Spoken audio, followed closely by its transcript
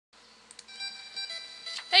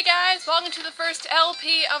Hey guys, welcome to the first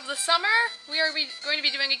LP of the summer. We are going to be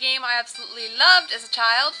doing a game I absolutely loved as a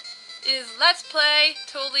child. It is Let's Play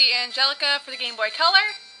Totally Angelica for the Game Boy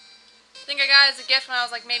Color. I think I got it as a gift when I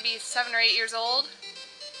was like maybe 7 or 8 years old.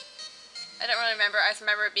 I don't really remember, I just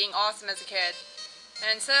remember it being awesome as a kid.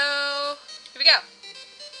 And so, here we go.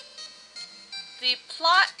 The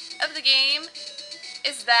plot of the game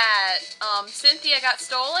is that Cynthia got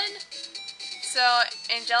stolen. So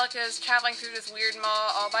Angelica is traveling through this weird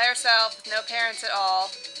mall all by herself with no parents at all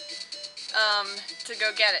to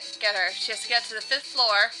go get her. She has to get to the 5th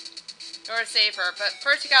floor in order to save her. But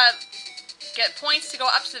first you gotta get points to go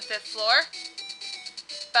up to the 5th floor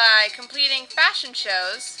by completing fashion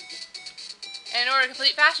shows. And in order to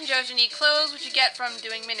complete fashion shows you need clothes, which you get from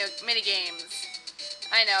doing mini games.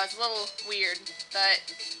 I know, it's a little weird, but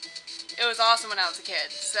it was awesome when I was a kid,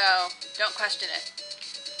 so don't question it.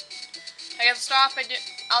 I guess we'll start off by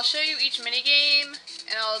I'll show you each minigame,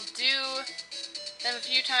 and I'll do them a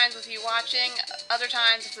few times with you watching. Other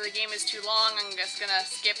times, if the game is too long, I'm just gonna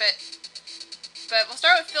skip it. But we'll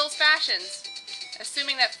start with Phil's fashions,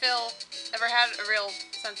 assuming that Phil ever had a real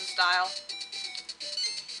sense of style.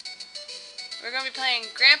 We're gonna be playing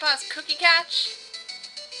Grandpa's Cookie Catch,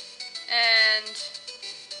 and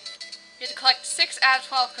you have to collect 6 out of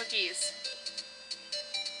 12 cookies.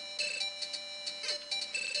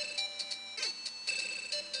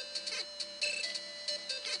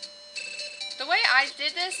 The way I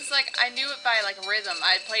did this is like, I knew it by like rhythm.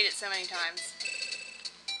 I had played it so many times.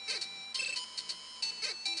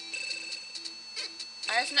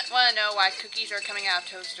 I just want to know why cookies are coming out of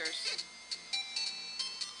toasters.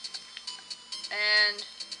 And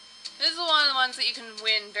this is one of the ones that you can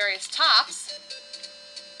win various tops.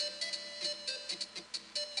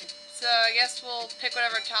 So I guess we'll pick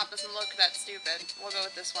whatever top doesn't look that stupid. We'll go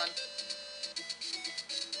with this one.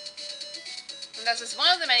 And that's just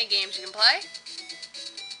one of the many games you can play.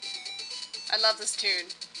 I love this tune.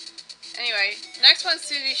 Anyway, the next one's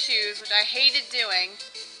Susie's Shoes, which I hated doing,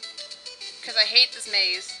 because I hate this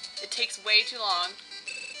maze. It takes way too long.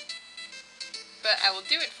 But I will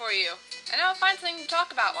do it for you. And I'll find something to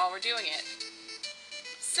talk about while we're doing it.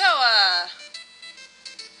 So, how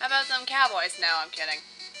about some cowboys? No, I'm kidding.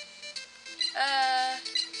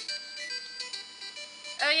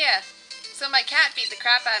 Oh yeah. So my cat beat the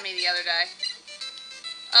crap out of me the other day.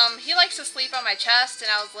 He likes to sleep on my chest,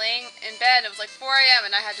 and I was laying in bed, it was like 4 AM,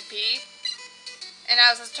 and I had to pee. And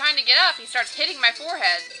I was just trying to get up, he starts hitting my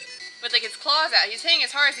forehead with, like, his claws out. He's hitting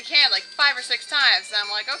as hard as he can, like, 5 or 6 times, and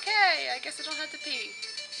I'm like, okay, I guess I don't have to pee.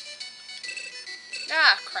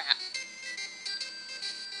 Ah, crap.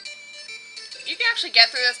 You can actually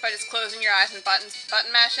get through this by just closing your eyes and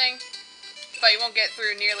button mashing, but you won't get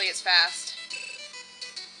through nearly as fast.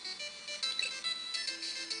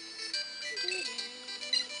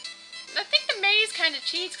 I think the maze kind of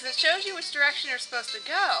cheats because it shows you which direction you're supposed to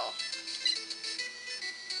go.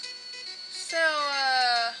 So,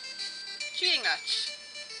 cheating much.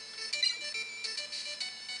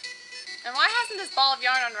 And why hasn't this ball of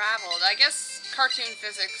yarn unraveled? I guess cartoon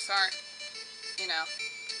physics aren't, you know.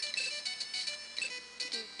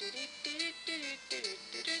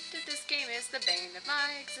 This game is the bane of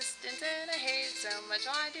my existence, and I hate it so much.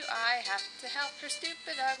 Why do I have to help her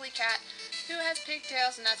stupid, ugly cat who has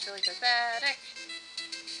pigtails, and that's really pathetic.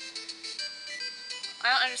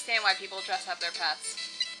 I don't understand why people dress up their pets.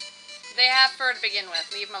 They have fur to begin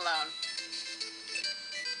with. Leave them alone.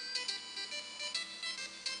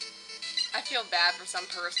 I feel bad for some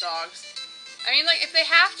purse dogs. I mean, like, if they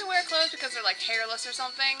have to wear clothes because they're, like, hairless or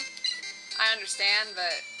something, I understand,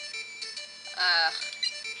 but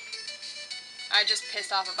I just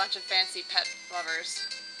pissed off a bunch of fancy pet lovers.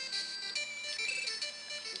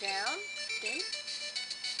 Down, ding.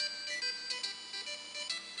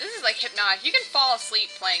 This is like hypnotic. You can fall asleep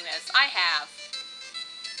playing this. I have.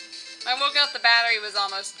 I woke up, the battery was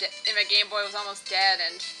almost in my Game Boy was almost dead,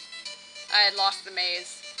 and I had lost the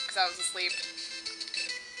maze because I was asleep.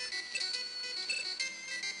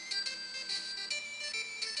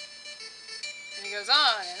 And it goes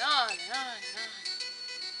on and on and on and on.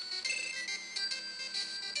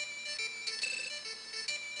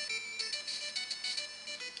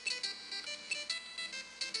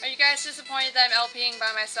 Are you guys disappointed that I'm LPing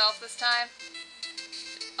by myself this time?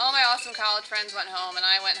 All my awesome college friends went home, and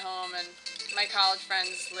I went home, and my college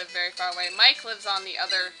friends live very far away. Mike lives on the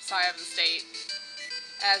other side of the state,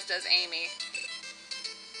 as does Amy.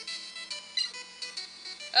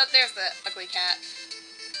 Oh, there's the ugly cat.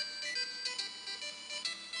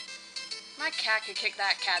 My cat could kick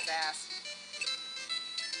that cat's ass.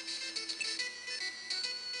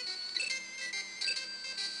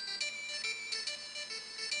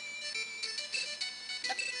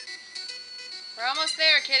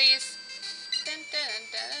 kitties.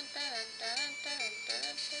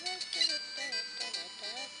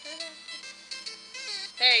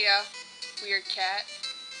 There you go, weird cat.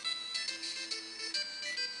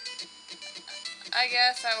 I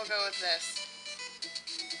guess I will go with this.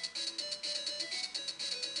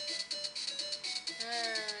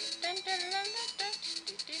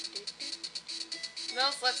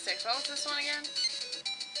 Those lipsticks. What was this one again?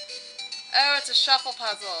 Oh, it's a shuffle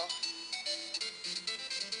puzzle.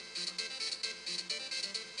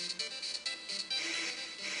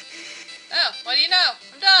 Oh, what do you know?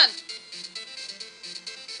 I'm done.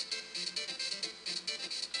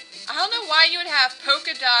 I don't know why you would have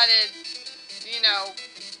polka dotted, you know,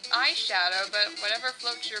 eyeshadow, but whatever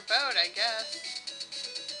floats your boat, I guess.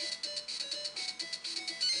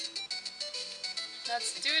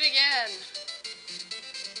 Let's do it again.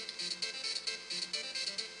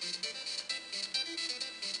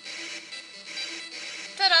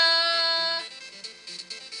 Ta-da!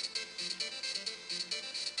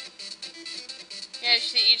 Yeah, you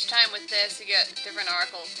see, each time with this, you get a different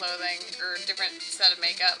article of clothing, or a different set of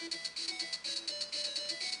makeup.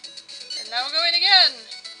 And now we're going again!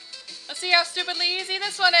 Let's see how stupidly easy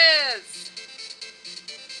this one is!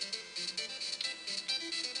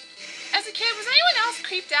 As a kid, was anyone else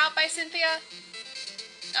creeped out by Cynthia?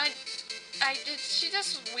 She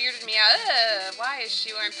just weirded me out. Ugh, why is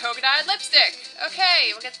she wearing polka dotted lipstick?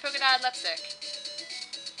 Okay, we'll get the polka dotted lipstick.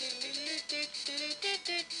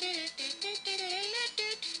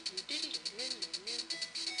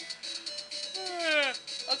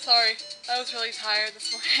 I'm sorry, I was really tired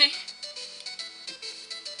this morning.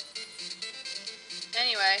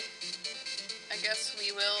 Anyway, I guess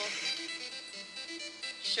we will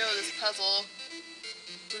show this puzzle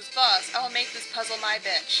who's boss. I will make this puzzle my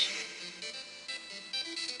bitch.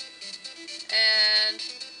 And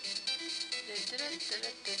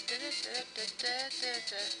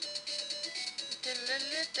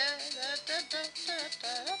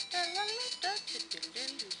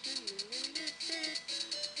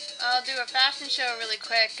I'll do a fashion show really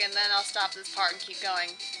quick, and then I'll stop this part and keep going.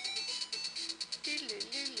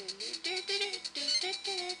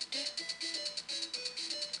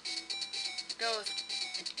 Go with,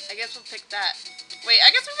 I guess we'll pick that. Wait,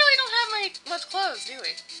 I guess we really don't have much clothes, do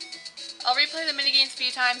we? I'll replay the minigames a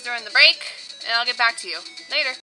few times during the break, and I'll get back to you. Later.